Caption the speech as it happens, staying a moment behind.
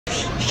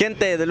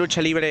Gente de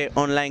Lucha Libre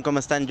Online, ¿cómo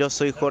están? Yo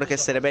soy Jorge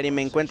Cerver y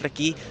me encuentro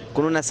aquí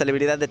con una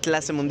celebridad de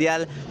clase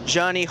mundial,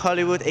 Johnny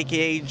Hollywood,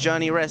 a.k.a.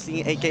 Johnny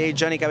Wrestling, a.k.a.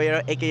 Johnny Caballero,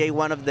 a.k.a.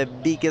 one of the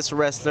biggest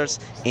wrestlers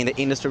in the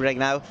industry right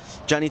now.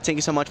 Johnny, thank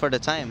you so much for the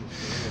time.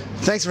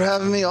 Thanks for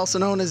having me, also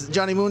known as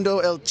Johnny Mundo,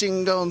 el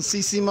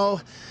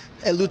chingoncísimo,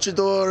 el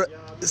luchador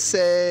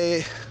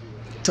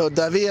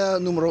todavía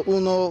número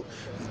uno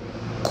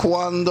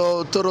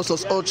cuando todos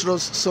los otros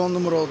son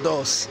número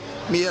dos.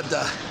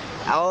 Mierda.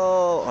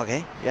 Oh,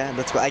 okay. Yeah,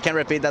 that's cool. I can't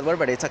repeat that word,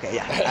 but it's okay.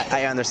 Yeah,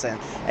 I understand.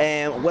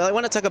 Well, I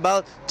want to talk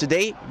about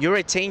today. You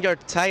retained your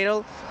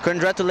title.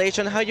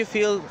 Congratulations. How you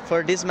feel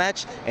for this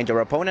match? And your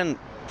opponent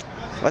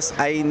was,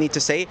 I need to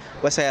say,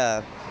 was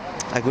a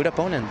good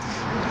opponent.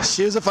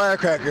 She was a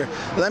firecracker.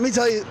 Let me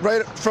tell you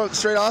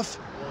straight off,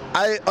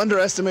 I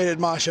underestimated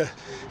Masha.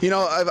 You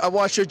know, I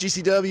watched her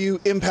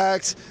GCW,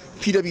 Impact,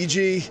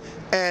 PWG,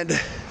 and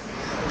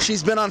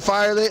she's been on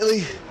fire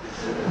lately.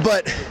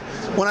 But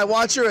when I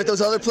watch her at those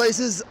other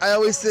places, I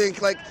always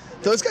think, like,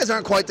 those guys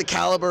aren't quite the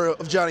caliber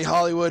of Johnny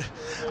Hollywood.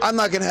 I'm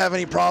not going to have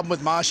any problem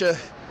with Masha,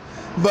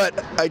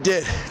 but I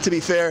did, to be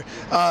fair.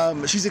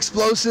 She's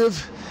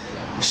explosive.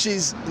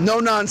 She's no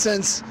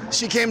nonsense.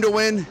 She came to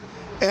win,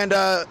 and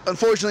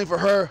unfortunately for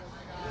her,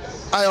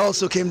 I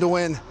also came to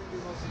win,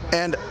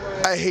 and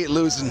I hate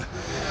losing.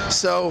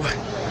 So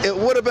it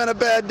would have been a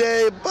bad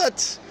day,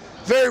 but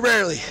very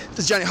rarely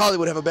does Johnny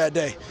Hollywood have a bad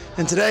day.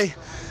 And today,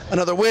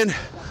 another win,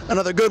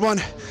 another good one.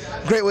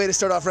 Great way to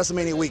start off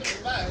WrestleMania week.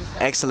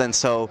 Excellent.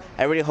 So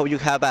I really hope you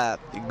have a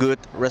good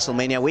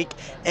WrestleMania week.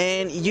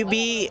 And you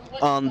be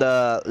on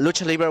the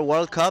Lucha Libre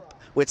World Cup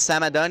with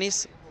Sam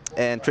Adonis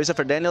and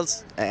Christopher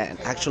Daniels and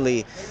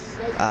actually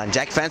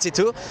Jack Fancy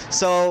too.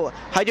 So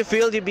how do you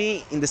feel to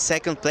be in the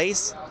second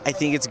place? I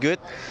think it's good.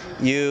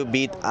 You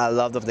beat a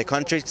lot of the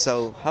country.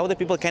 So how the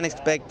people can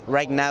expect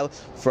right now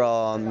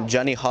from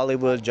Johnny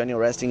Hollywood, Johnny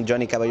Wrestling,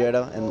 Johnny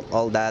Caballero, and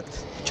all that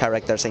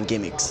characters and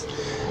gimmicks?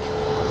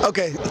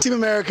 Okay, Team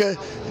America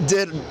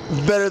did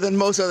better than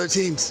most other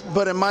teams,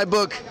 but in my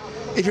book,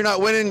 if you're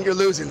not winning, you're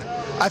losing.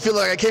 I feel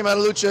like I came out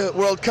of Lucha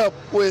World Cup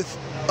with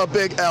a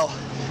big L,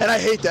 and I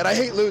hate that. I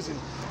hate losing.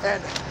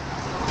 And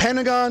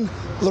Pentagon,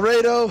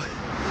 Laredo,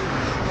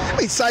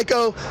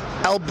 Psycho,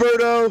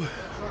 Alberto,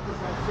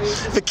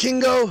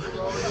 Vikingo,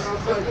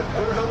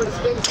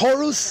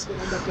 Taurus,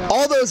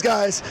 all those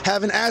going to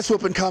have an ass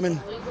whooping coming,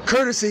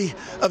 courtesy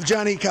of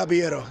Johnny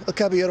Caballero, El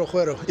Caballero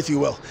Juero, if you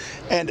will.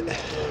 And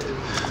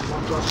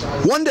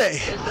one day,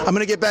 I'm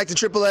going to get back to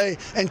AAA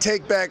and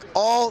take back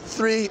all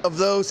 3 of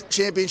those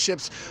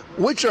championships,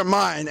 which are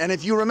mine. And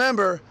if you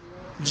remember,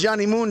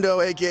 Johnny Mundo,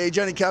 a.k.a.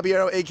 Johnny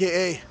Caballero,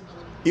 a.k.a.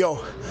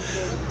 Yo,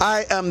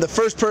 I am the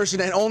first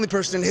person and only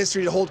person in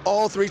history to hold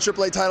all 3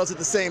 AAA titles at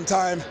the same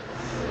time.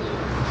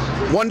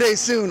 One day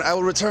soon, I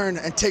will return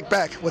and take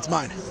back what's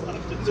mine.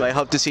 So I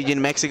hope to see you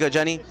in Mexico,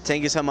 Johnny.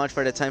 Thank you so much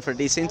for the time for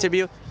this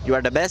interview. You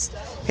are the best.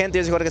 Gente,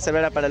 yo soy Jorge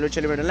Cervera para Lucha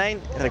Libre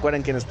Online.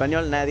 Recuerden que en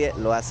español nadie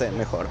lo hace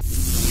mejor.